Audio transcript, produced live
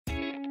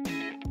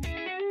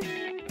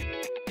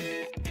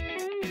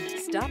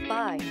Stop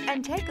by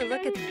and take a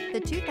look at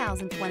the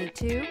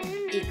 2022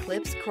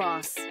 Eclipse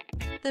Cross.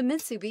 The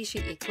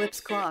Mitsubishi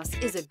Eclipse Cross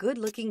is a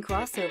good-looking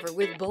crossover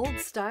with bold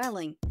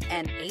styling.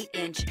 An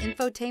 8-inch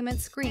infotainment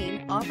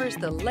screen offers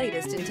the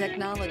latest in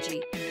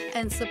technology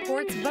and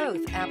supports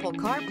both Apple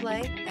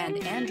CarPlay and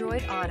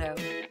Android Auto,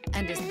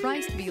 and is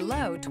priced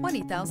below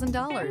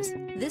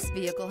 $20,000. This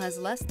vehicle has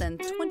less than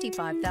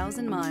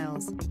 25,000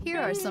 miles. Here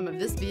are some of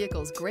this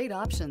vehicle's great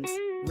options: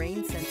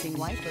 rain-sensing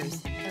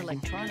wipers,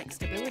 electronic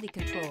stability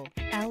control,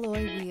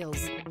 alloy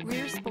wheels,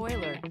 rear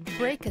spoiler,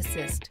 brake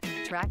assist,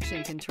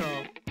 traction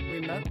control,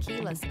 remote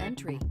keyless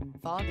entry,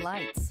 fog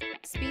lights,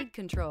 speed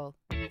control,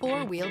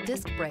 4-wheel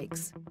disc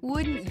brakes.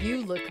 Wouldn't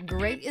you look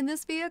great in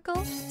this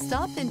vehicle?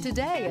 Stop in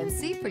today and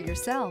see for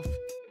yourself.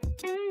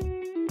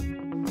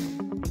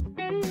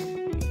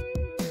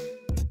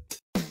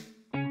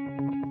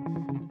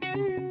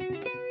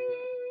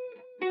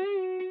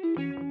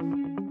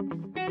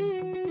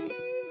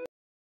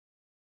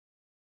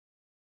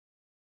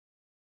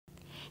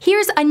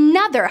 Here's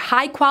another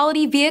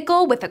high-quality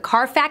vehicle with a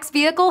Carfax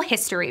Vehicle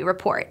History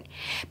Report.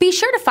 Be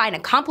sure to find a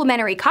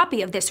complimentary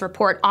copy of this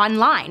report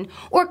online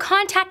or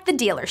contact the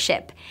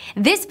dealership.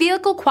 This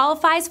vehicle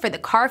qualifies for the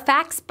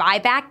Carfax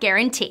Buyback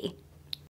Guarantee.